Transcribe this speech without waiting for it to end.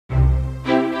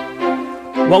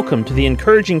Welcome to the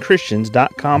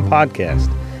EncouragingChristians.com podcast.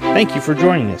 Thank you for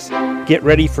joining us. Get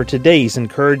ready for today's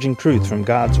encouraging truth from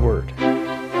God's Word.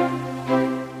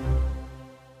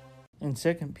 In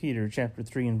 2 Peter chapter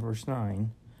 3 and verse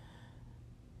 9,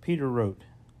 Peter wrote,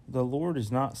 "The Lord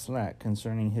is not slack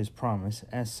concerning his promise,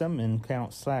 as some men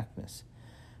count slackness,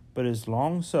 but is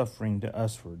long-suffering to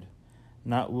usward,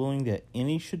 not willing that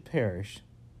any should perish,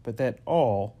 but that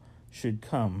all should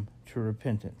come to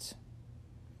repentance."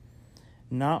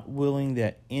 Not willing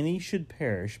that any should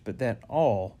perish, but that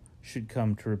all should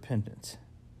come to repentance.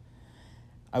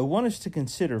 I want us to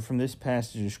consider from this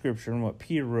passage of Scripture and what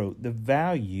Peter wrote, the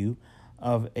value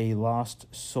of a lost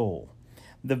soul.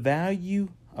 The value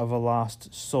of a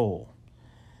lost soul.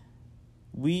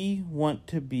 We want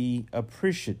to be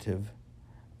appreciative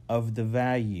of the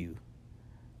value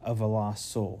of a lost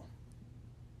soul.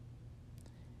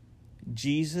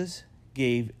 Jesus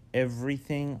gave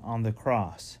everything on the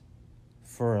cross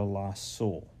for a lost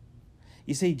soul.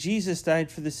 You say Jesus died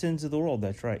for the sins of the world.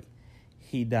 That's right.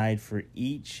 He died for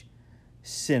each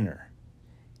sinner.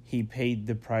 He paid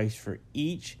the price for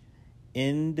each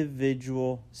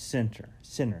individual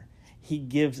sinner. He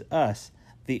gives us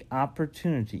the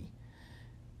opportunity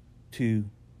to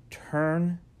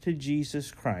turn to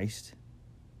Jesus Christ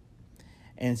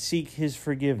and seek His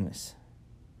forgiveness.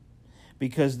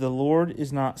 Because the Lord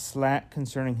is not slack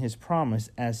concerning His promise,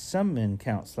 as some men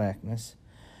count slackness,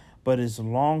 but is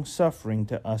long-suffering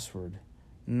to usward,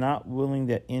 not willing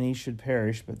that any should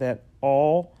perish, but that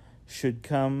all should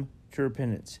come to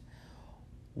repentance.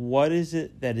 What is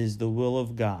it that is the will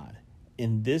of God?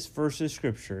 In this verse of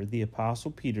Scripture, the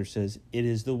Apostle Peter says, it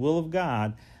is the will of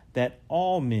God that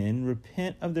all men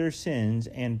repent of their sins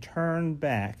and turn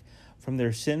back from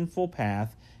their sinful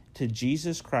path to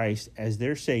Jesus Christ as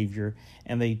their Savior,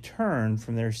 and they turn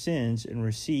from their sins and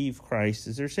receive Christ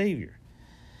as their Savior.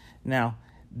 Now,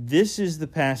 this is the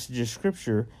passage of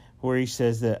Scripture where he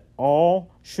says that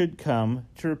all should come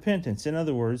to repentance. In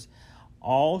other words,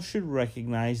 all should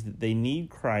recognize that they need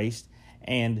Christ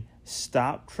and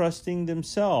stop trusting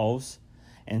themselves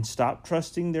and stop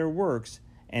trusting their works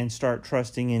and start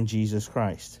trusting in Jesus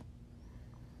Christ.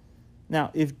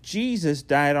 Now, if Jesus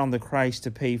died on the cross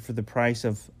to pay for the price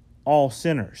of all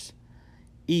sinners,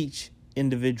 each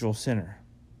individual sinner,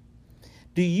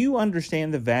 do you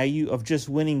understand the value of just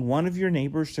winning one of your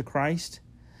neighbors to Christ?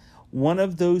 One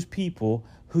of those people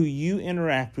who you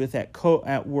interact with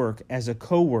at work as a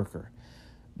co-worker.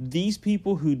 These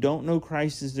people who don't know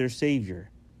Christ as their Savior.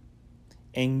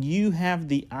 And you have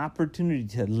the opportunity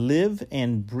to live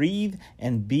and breathe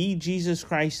and be Jesus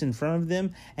Christ in front of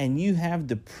them. And you have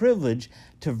the privilege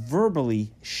to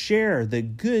verbally share the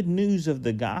good news of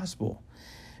the gospel.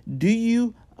 Do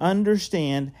you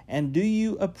understand and do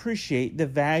you appreciate the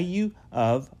value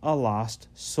of a lost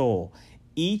soul?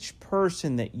 Each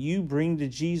person that you bring to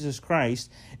Jesus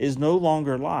Christ is no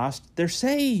longer lost. They're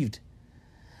saved.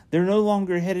 They're no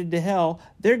longer headed to hell.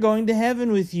 They're going to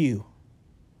heaven with you.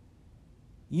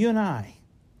 You and I,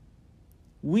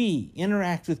 we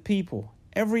interact with people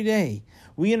every day.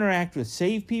 We interact with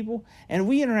saved people and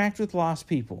we interact with lost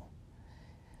people.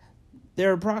 There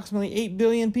are approximately 8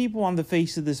 billion people on the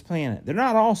face of this planet. They're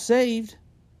not all saved.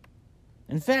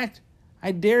 In fact,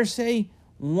 I dare say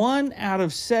 1 out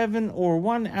of 7 or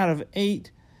 1 out of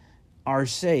 8 are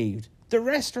saved. The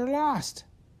rest are lost.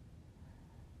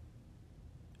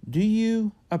 Do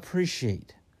you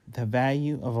appreciate the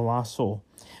value of a lost soul?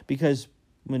 Because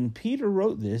when Peter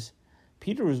wrote this,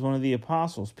 Peter was one of the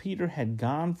apostles. Peter had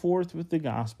gone forth with the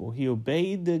gospel. He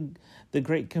obeyed the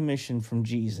Great Commission from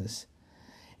Jesus.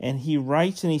 And he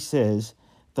writes and he says,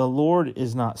 "The Lord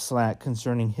is not slack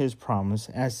concerning His promise,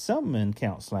 as some men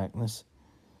count slackness,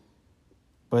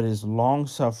 but is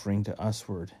long-suffering to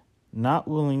usward, not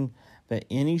willing that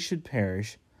any should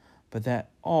perish, but that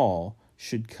all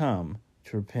should come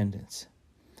to repentance."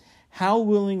 How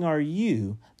willing are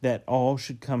you that all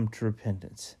should come to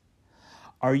repentance?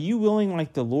 Are you willing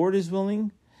like the Lord is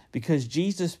willing? Because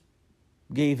Jesus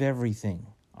gave everything.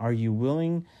 Are you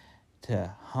willing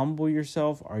to humble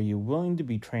yourself? Are you willing to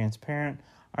be transparent?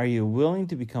 Are you willing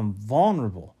to become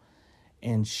vulnerable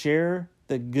and share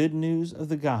the good news of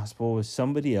the gospel with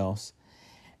somebody else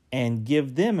and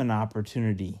give them an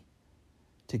opportunity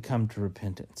to come to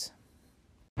repentance?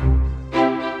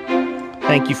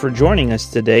 Thank you for joining us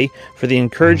today for the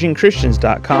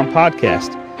EncouragingChristians.com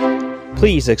podcast.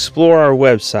 Please explore our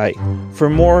website for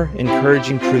more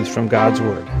encouraging truths from God's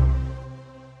Word.